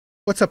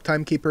What's up,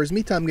 timekeepers?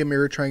 Me, Time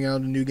Gamer, trying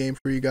out a new game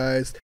for you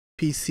guys.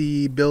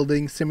 PC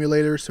Building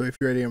Simulator. So if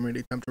you're ready, I'm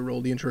ready. Time to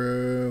roll the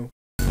intro.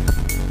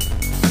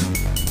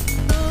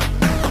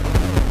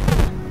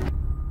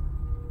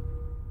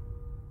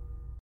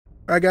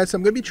 Alright guys, so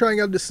I'm going to be trying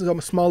out this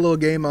small little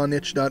game on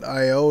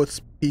itch.io. It's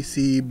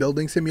PC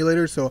Building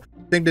Simulator, so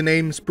I think the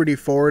name's pretty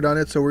forward on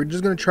it, so we're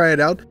just going to try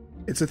it out.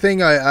 It's a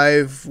thing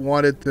I've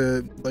wanted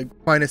to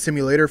find a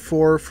simulator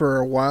for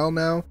a while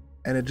now,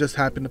 and it just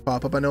happened to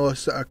pop up. I know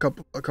a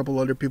couple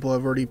other people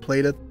have already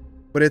played it,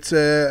 but it's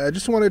I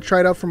just want to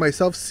try it out for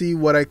myself, see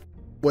what it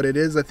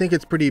is. I think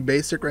it's pretty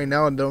basic right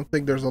now, and don't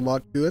think there's a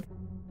lot to it.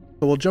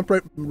 So we'll jump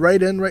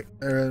right in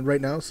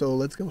right now. So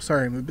let's go.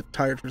 Sorry, I'm a bit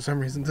tired for some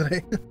reason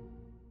today.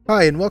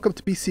 Hi, and welcome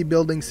to PC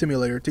Building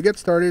Simulator. To get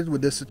started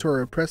with this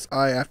tutorial, press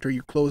I after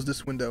you close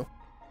this window.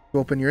 To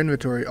open your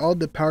inventory, all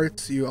the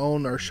parts you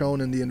own are shown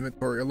in the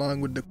inventory,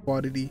 along with the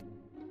quantity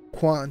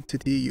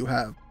you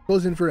have.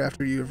 Close inventory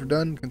after you have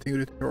done. Continue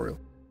the tutorial.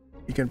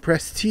 You can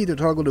press T to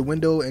toggle the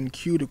window and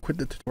Q to quit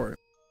the tutorial.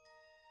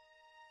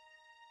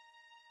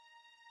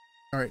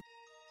 Alright.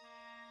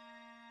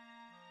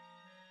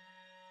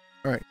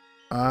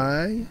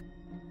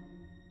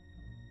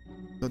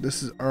 So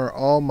this is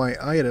all my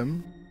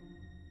item.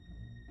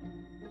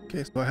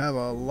 Okay, so I have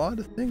a lot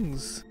of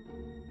things.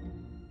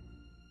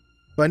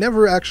 So I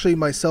never actually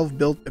myself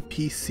built a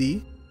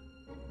PC.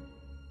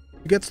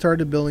 To get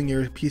started building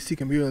your PC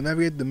computer,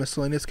 navigate the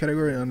miscellaneous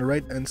category on the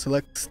right and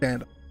select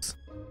standoffs.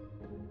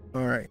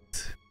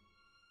 Alright.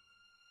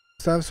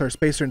 Standoffs are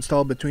spacers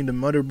installed between the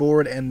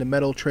motherboard and the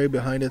metal tray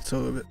behind it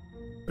so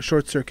a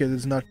short circuit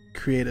is not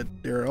created.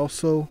 They are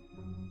also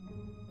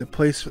the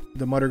place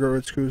the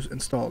motherboard screws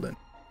installed in.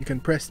 You can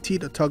press T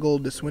to toggle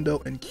this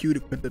window and Q to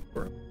quit the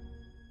tutorial.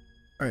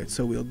 Alright,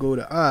 so we'll go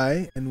to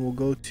I and we'll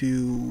go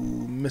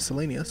to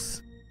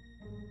miscellaneous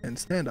and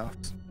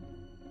standoffs.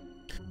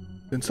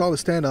 To install the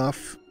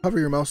standoff, hover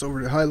your mouse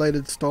over the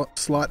highlighted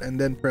slot and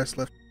then press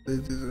left.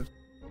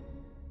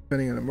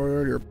 Depending on the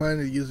motherboard you're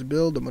planning to use to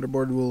build, the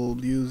motherboard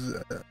will use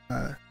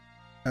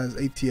as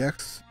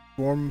ATX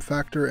form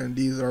factor, and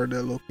these are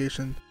the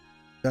locations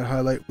that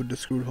highlight with the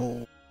screwed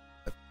hole.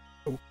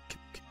 Okay.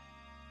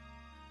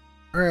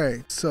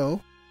 Alright, so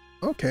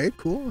okay,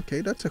 cool. Okay,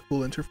 that's a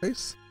cool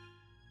interface.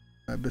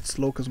 A bit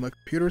slow because my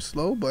computer's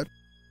slow, but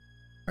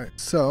alright,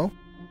 so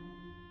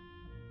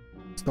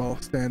install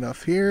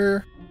standoff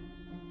here,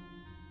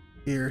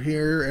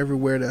 here,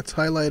 everywhere that's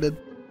highlighted.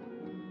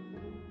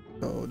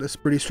 So this is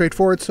pretty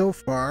straightforward so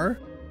far.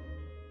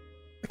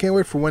 I can't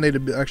wait for one day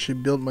to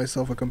actually build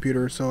myself a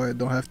computer so I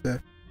don't have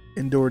to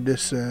endure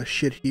this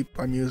shit heap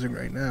I'm using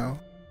right now.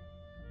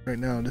 Right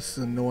now, this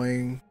is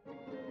annoying.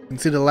 You can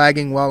see the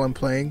lagging while I'm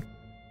playing.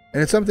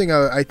 And it's something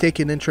I take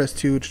an interest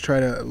to try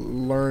to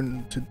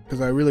learn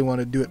because I really want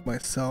to do it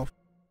myself.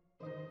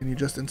 And you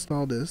just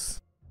install this.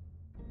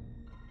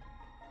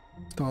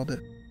 Installed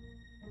it.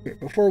 Okay,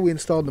 before we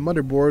install the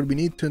motherboard, we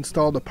need to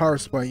install the power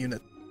supply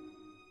unit.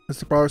 That's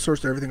the power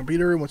source to everything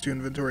computer. Once you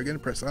inventory again,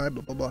 press I,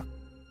 blah blah blah.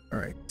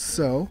 Alright,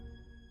 so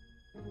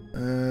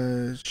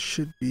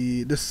should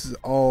be, this is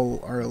all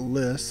our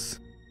list.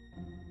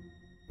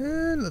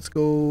 And let's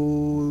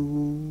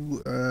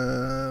go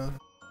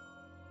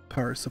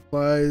power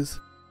supplies.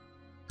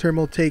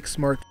 Thermaltake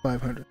Smart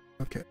 500.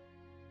 Okay.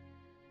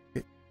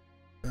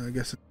 I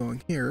guess it's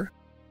going here.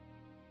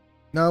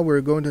 Now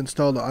we're going to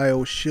install the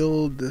I/O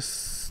shield.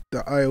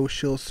 The I/O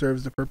shield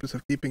serves the purpose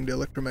of keeping the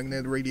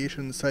electromagnetic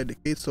radiation inside the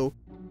case, so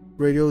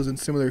radios and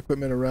similar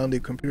equipment around the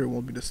computer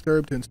won't be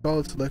disturbed. To install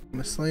it, select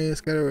miscellaneous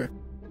category.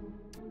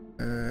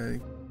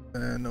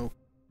 And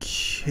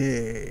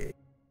okay.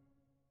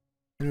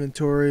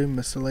 Inventory,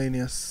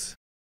 miscellaneous.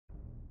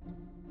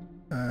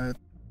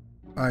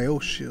 I/O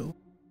shield.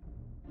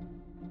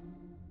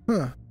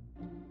 Huh.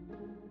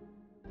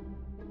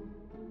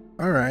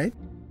 Alright.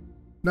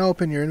 Now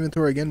open your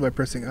inventory again by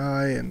pressing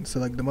I and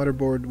select the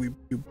motherboard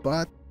you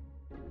bought.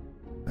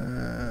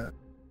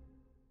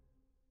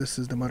 This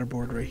is the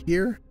motherboard right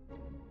here.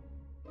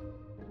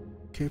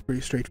 Okay, pretty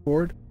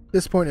straightforward. At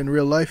this point in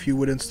real life, you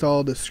would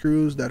install the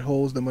screws that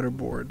holds the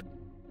motherboard,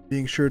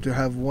 being sure to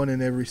have one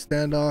in every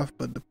standoff,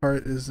 but the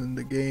parts in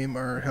the game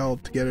are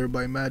held together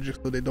by magic,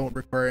 so they don't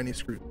require any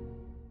screws,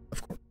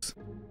 of course.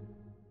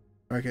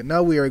 Okay,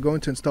 now we are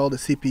going to install the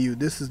CPU.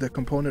 This is the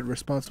component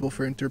responsible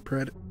for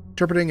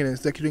interpreting and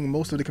executing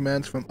most of the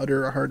commands from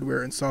other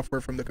hardware and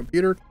software from the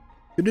computer.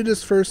 To do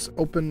this, first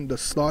open the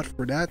slot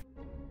for that.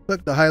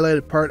 Click the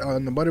highlighted part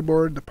on the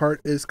motherboard. The part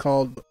is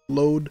called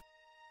load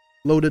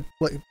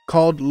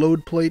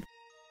plate.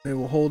 And it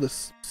will hold the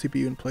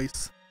CPU in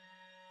place.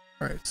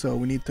 Alright, so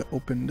we need to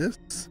open this.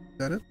 Is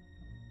that it?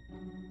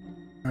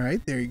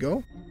 Alright, there you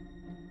go.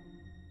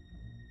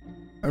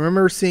 I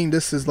remember seeing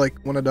this as like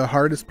one of the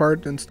hardest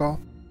parts to install.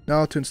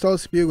 Now to install the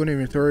CPU, go to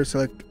inventory,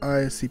 select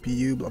I,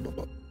 CPU, blah blah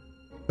blah.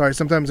 Sorry,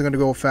 sometimes I'm gonna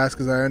go fast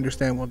because I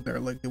understand what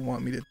they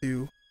want me to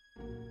do.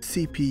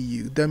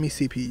 CPU, dummy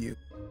CPU.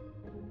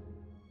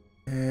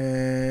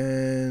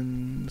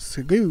 And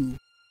Sagoo.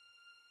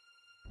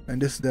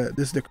 And this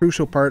is the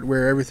crucial part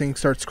where everything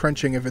starts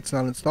crunching if it's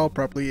not installed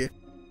properly.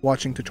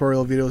 watching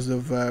tutorial videos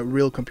of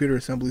real computer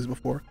assemblies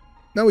before.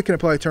 Now we can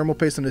apply thermal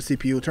paste on the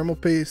CPU. Thermal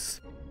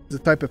paste is a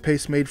type of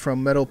paste made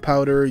from metal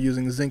powder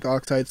using zinc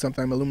oxide,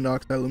 sometimes aluminum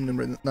oxide,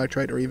 aluminum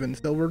nitride, or even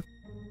silver.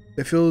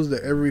 It fills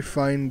the every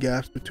fine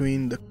gaps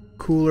between the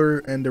cooler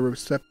and the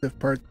receptive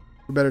part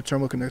for better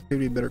thermal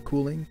conductivity, better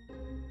cooling.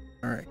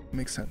 Alright,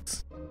 makes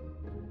sense.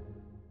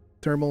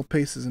 Thermal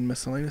paste is in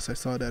miscellaneous, I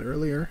saw that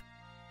earlier.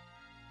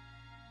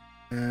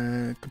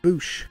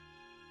 Kaboosh.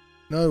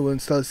 Now we'll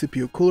install the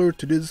CPU cooler.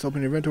 To do this,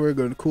 open your inventory,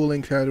 go to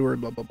cooling, category,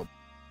 blah blah blah.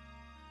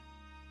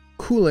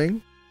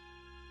 Cooling.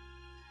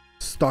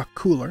 Stock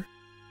cooler.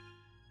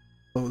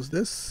 Close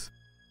this.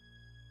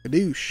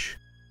 Kadoosh.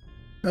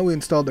 Now we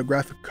install the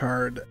graphic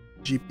card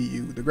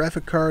GPU. The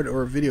graphic card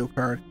or video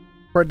card,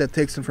 part that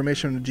takes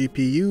information from the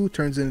GPU,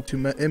 turns it into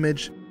an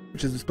image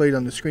which is displayed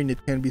on the screen.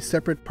 It can be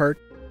separate part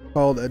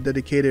called a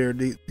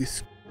dedicated or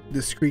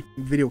discrete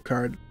video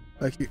card,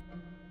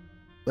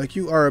 like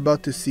you are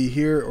about to see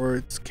here, or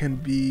it can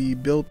be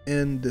built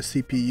in the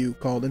CPU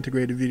called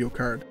integrated video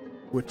card,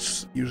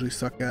 which usually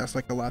suck ass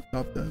like a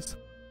laptop does.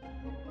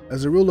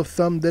 As a rule of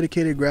thumb,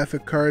 dedicated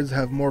graphic cards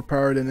have more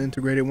power than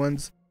integrated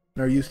ones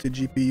and are used to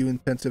GPU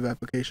intensive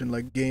application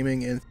like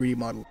gaming and 3D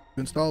modeling. To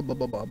install blah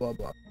blah blah blah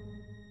blah.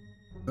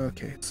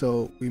 Okay,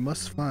 so we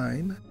must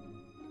find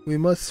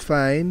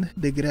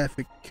the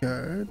graphic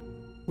card,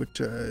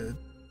 which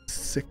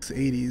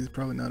 680 is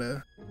probably not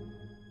a.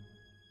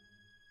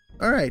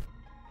 Alright.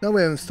 Now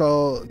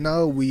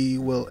we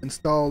will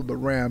install the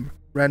RAM,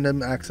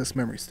 random access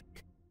memory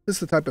stick. This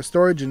is a type of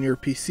storage in your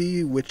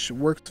PC which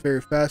works very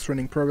fast.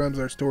 Running programs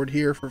are stored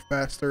here for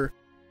faster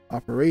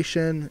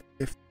operation.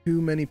 If too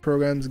many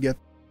programs get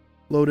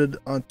loaded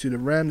onto the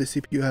RAM, the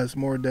CPU has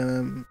more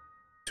than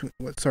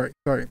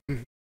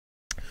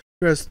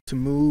has to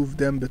move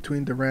them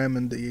between the RAM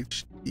and the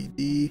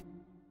HDD,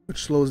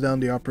 which slows down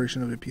the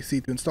operation of the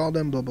PC. To install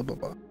them, blah blah blah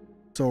blah.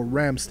 So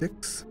RAM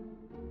sticks.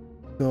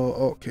 So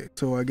okay,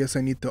 so I guess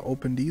I need to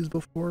open these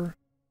before.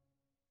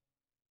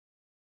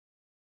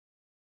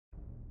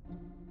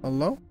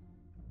 Hello?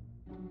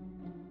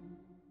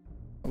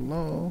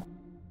 Hello?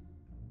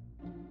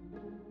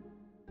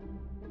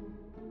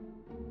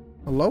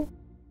 Hello?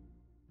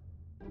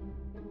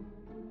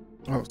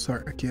 Oh,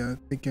 sorry. Okay, I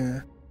think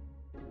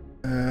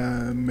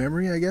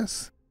memory, I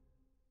guess.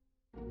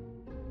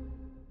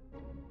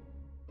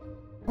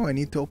 Oh, I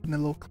need to open a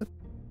little clip.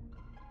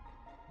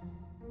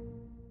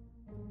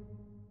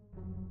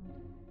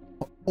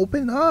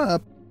 Open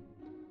up.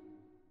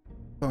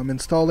 So I'm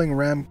installing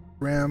RAM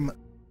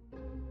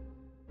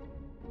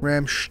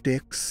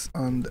sticks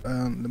on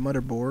the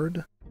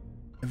motherboard.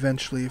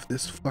 Eventually, if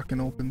this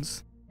fucking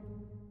opens.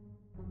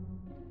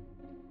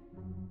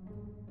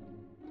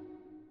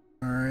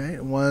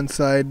 Alright, one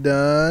side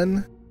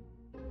done.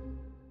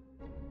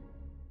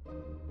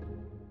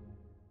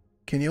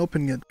 Can you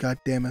open it? God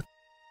damn it.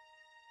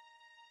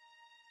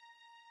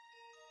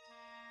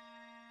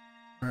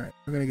 Alright,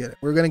 we're gonna get it.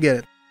 We're gonna get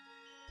it.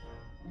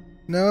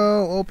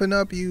 No, open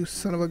up, you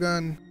son of a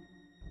gun.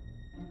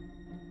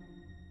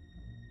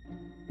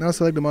 Now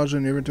select the module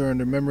in your inventory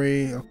under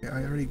memory. Okay,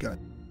 I already got it.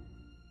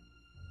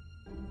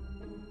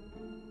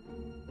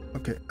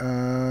 Okay,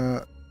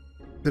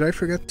 did I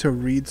forget to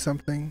read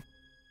something?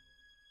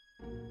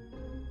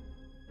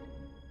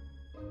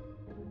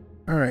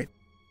 Alright,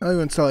 now you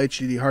install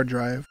HDD hard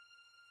drive.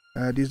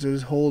 These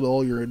just hold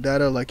all your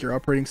data like your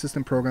operating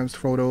system, programs,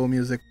 photo,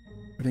 music,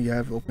 everything you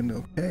have opened.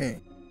 Okay,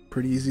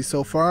 pretty easy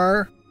so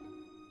far.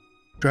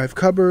 Drive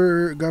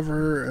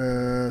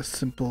cover,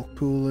 simple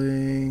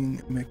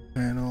cooling, mic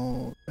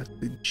panel, that's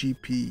the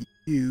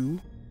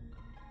GPU.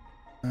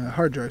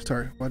 Hard drive,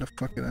 sorry, why the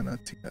fuck did I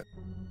not see that?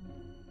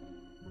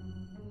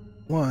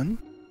 One.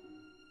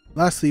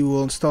 Lastly,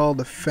 we'll install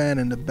the fan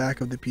in the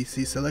back of the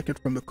PC. Select it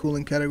from the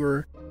cooling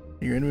category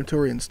in your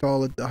inventory,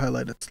 install it, the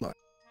highlighted slot.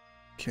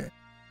 Okay.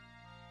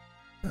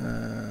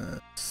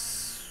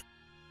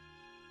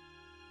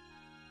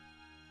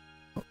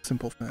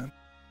 Simple fan.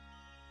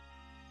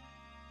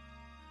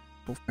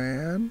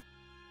 Fan.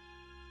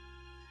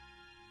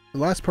 The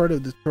last part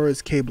of the tutorial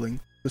is cabling.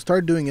 To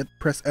start doing it,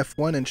 press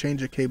F1 and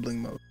change the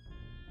cabling mode.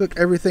 Click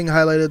everything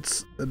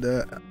highlighted.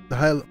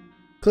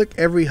 Click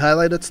every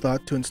highlighted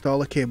slot to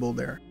install a cable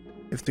there.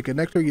 If the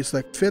connector you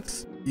select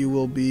fits, you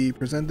will be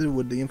presented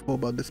with the info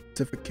about the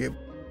specific cable.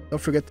 Don't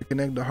forget to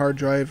connect the hard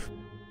drive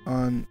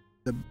on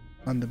the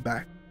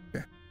back.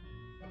 Okay.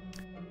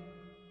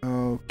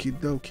 Okie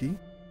dokie.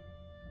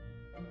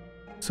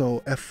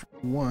 So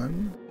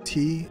F1,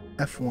 T,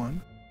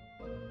 F1,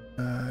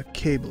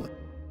 cabling.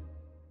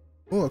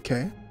 Oh,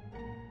 okay.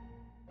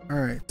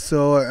 Alright,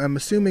 so I'm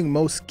assuming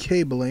most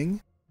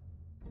cabling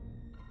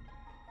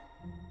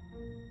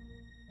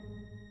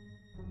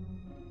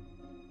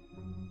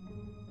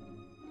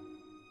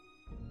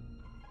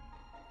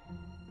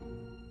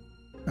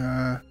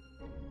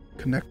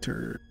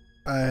connector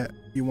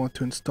you want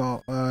to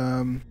install.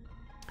 I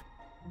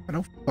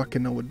don't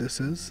fucking know what this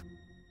is.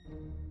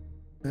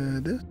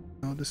 This?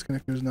 No, this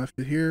connector does not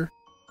fit here.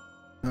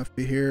 Not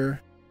fit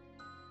here.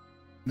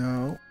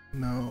 No,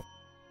 no.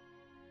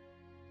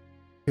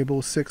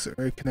 Cable 6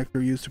 are a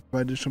connector used to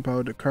provide additional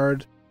power to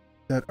cards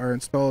that are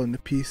installed in the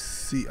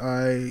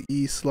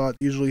PCIe slot,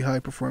 usually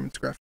high performance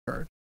graphic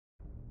card.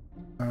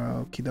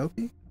 Okie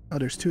dokie. Oh,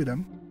 there's 2 of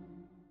them.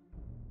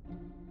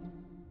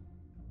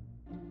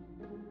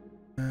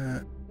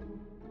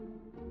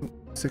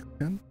 6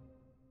 pin.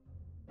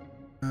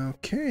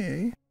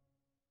 Okay.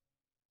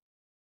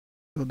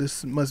 So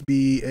this must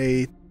be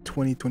a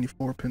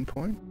 2024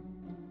 pinpoint.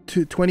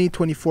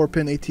 2024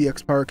 pin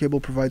ATX power cable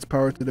provides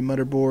power to the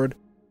motherboard.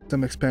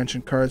 Some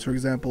expansion cards, for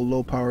example,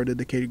 low power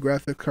dedicated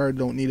graphic card,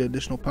 don't need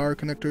additional power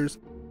connectors.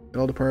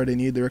 Get all the power they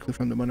need directly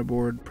from the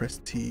motherboard.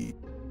 Press T.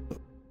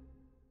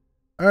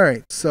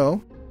 Alright,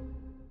 so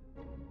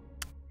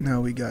now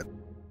we got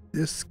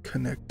this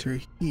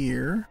connector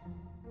here.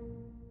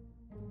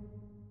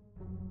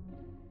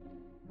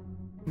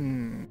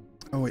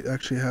 Oh wait,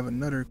 actually I have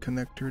another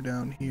connector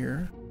down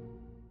here.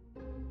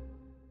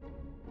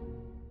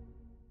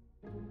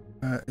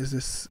 Is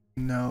this...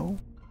 No.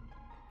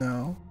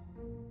 No.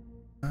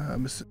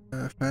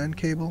 Fan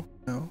cable?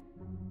 No.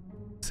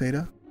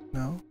 SATA?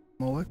 No.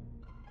 Molex?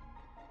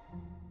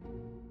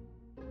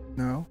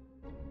 No.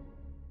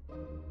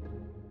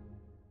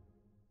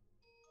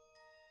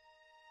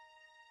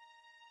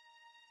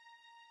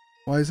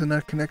 Why is it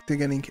not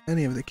connecting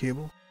any of the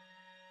cable?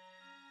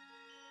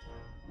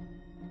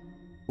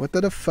 What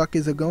the fuck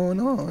is going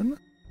on?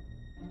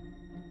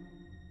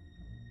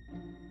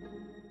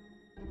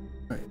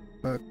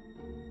 Right,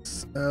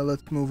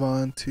 let's move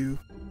on to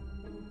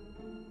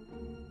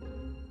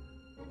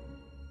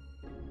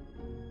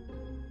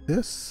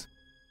this.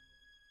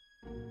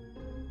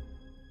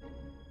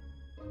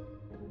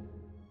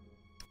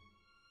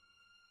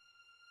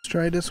 Let's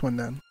try this one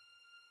then.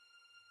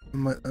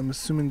 I'm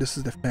assuming this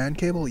is the fan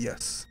cable?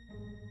 Yes.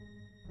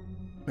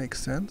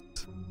 Makes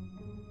sense.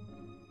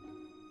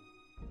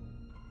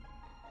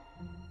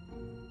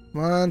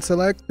 Come on,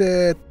 select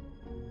it!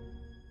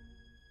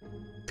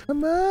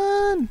 Come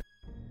on!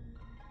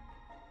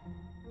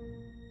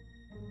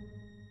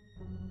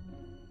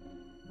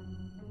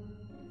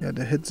 Yeah,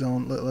 the hit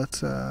zone.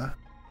 Let's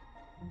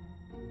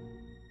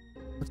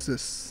what's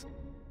this?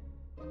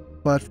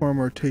 Platform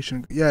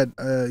rotation. Yeah,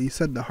 you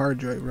said the hard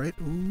drive, right?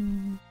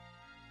 Ooh.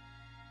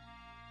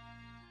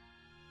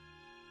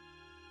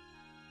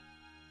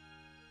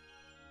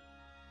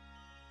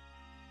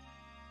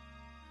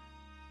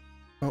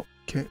 Oh,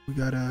 okay, we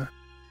gotta...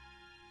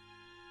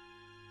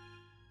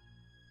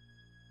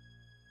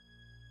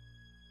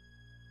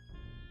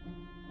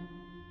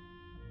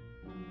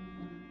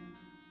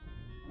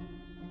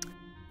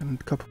 And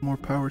a couple more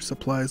power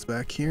supplies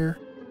back here.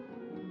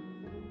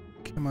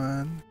 Come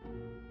on.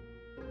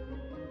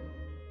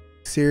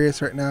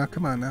 Serious right now?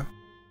 Come on now.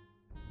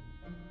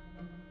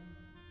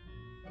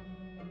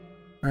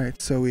 Alright,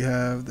 so we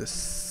have the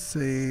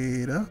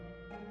SATA.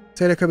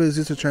 SATA cable is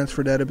used to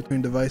transfer data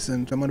between devices,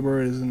 and the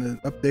motherboard is in an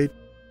update.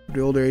 The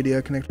older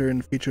ADI connector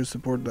and features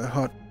support the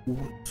hot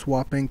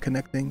swapping,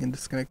 connecting, and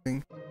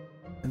disconnecting,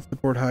 and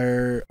support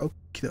higher. Okie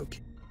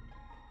dokie.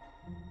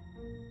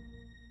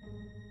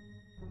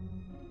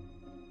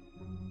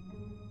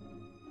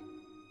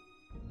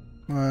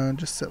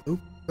 Just set. Oh,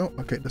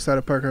 okay. The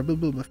SATA power card, blah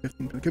blah blah.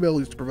 15 pin cable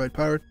used to provide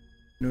power.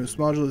 Newest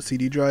module, the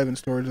CD drive, and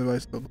storage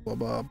device. Blah blah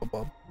blah blah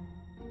blah.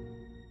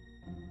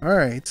 All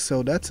right,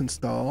 so that's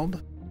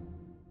installed.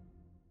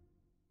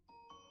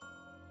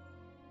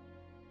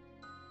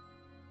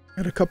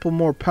 Got a couple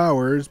more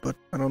powers, but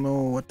I don't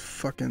know what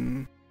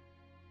fucking...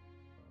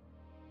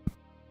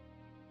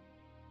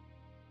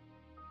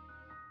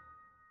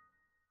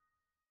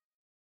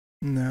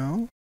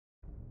 No.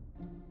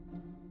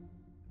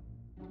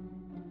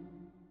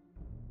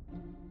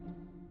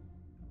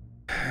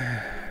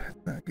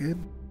 Not good.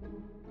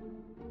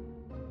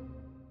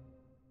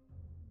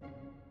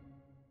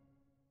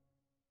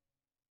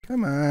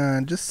 Come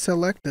on, just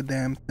select the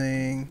damn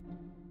thing.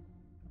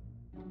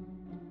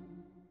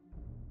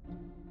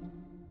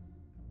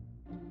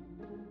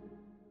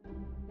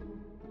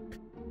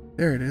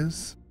 There it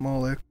is.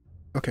 Molex.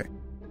 Okay.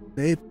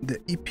 The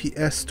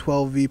EPS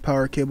 12V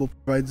power cable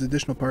provides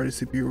additional power the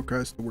CPU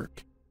requires to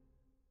work.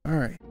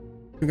 Alright.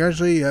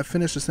 Congratulations, you have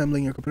finished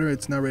assembling your computer.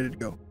 It's now ready to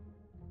go.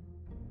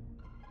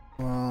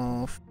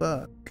 Well,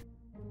 fuck.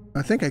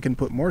 I think I can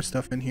put more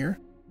stuff in here.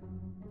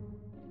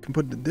 I can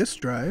put the disk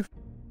drive,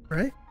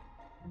 right?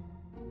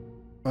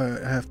 I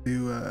have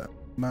to,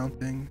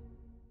 mounting.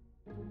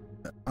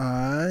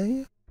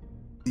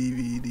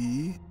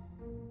 DVD.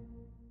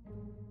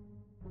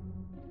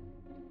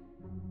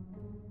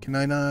 Can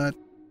I not?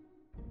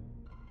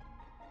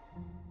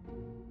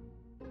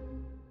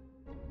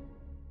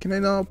 Can I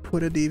not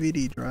put a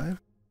DVD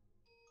drive?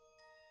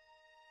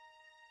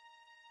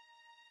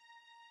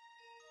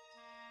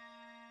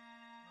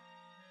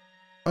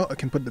 Oh, I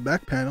can put the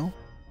back panel.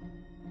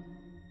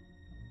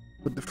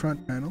 Put the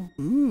front panel.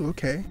 Ooh,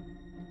 okay.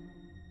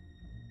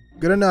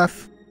 Good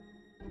enough.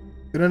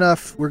 Good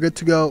enough. We're good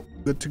to go.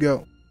 Good to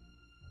go.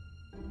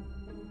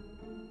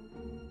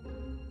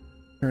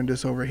 Turn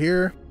this over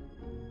here.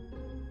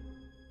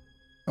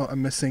 Oh,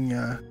 I'm missing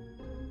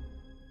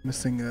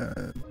Missing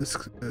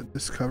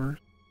this cover.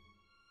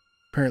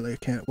 Apparently I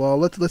can't. Well,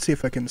 let's see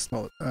if I can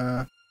install it.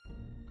 Oh,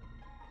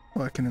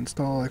 I can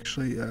install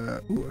actually.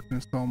 Ooh, I can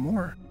install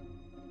more.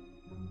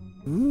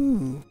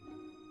 Ooh.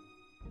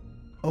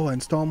 Oh, I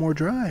install more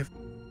drive.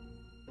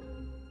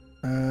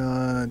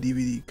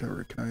 DVD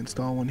cover. Can I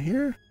install one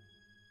here?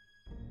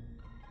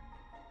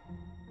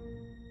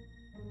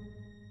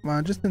 Come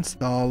on, just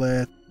install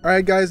it.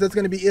 Alright guys, that's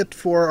going to be it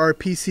for our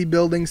PC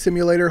building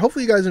simulator.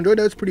 Hopefully you guys enjoyed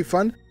it. It's pretty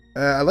fun.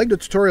 I like the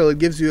tutorial. It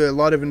gives you a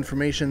lot of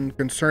information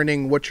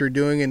concerning what you're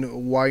doing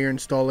and why you're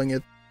installing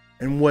it,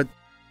 and what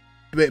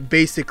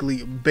basic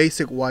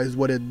wise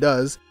what it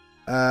does.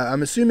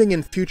 I'm assuming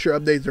in future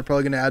updates they're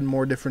probably going to add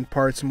more different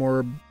parts,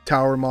 more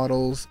tower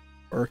models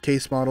or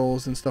case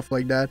models and stuff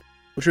like that,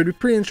 which would be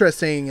pretty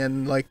interesting,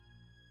 and like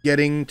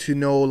getting to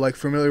know, like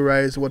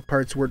familiarize what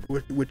parts were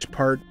with which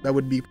part. That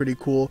would be pretty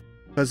cool,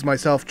 because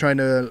myself trying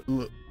to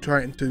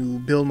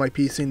build my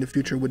PC in the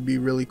future would be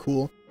really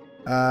cool.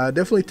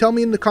 Definitely tell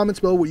me in the comments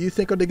below what you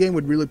think of the game.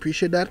 Would really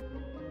appreciate that.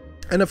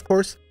 And of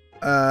course,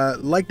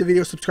 like the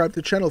video, subscribe to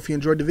the channel if you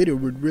enjoyed the video.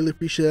 Would really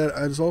appreciate that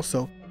as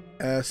also.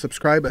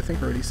 Subscribe, I think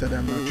I already said that,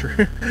 I'm not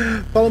sure.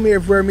 Follow me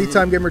everywhere,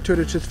 MeTimeGamer,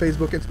 Twitter, Twitch,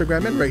 Facebook,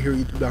 Instagram, and right here,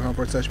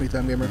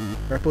 youtube.com/MeTimeGamer,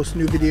 where I post a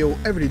new video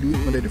every day,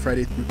 Monday to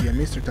Friday, 3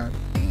 p.m. Eastern Time.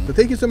 So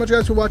thank you so much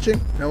guys for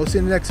watching, and I will see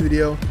you in the next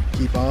video.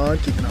 Keep on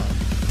keeping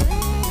on.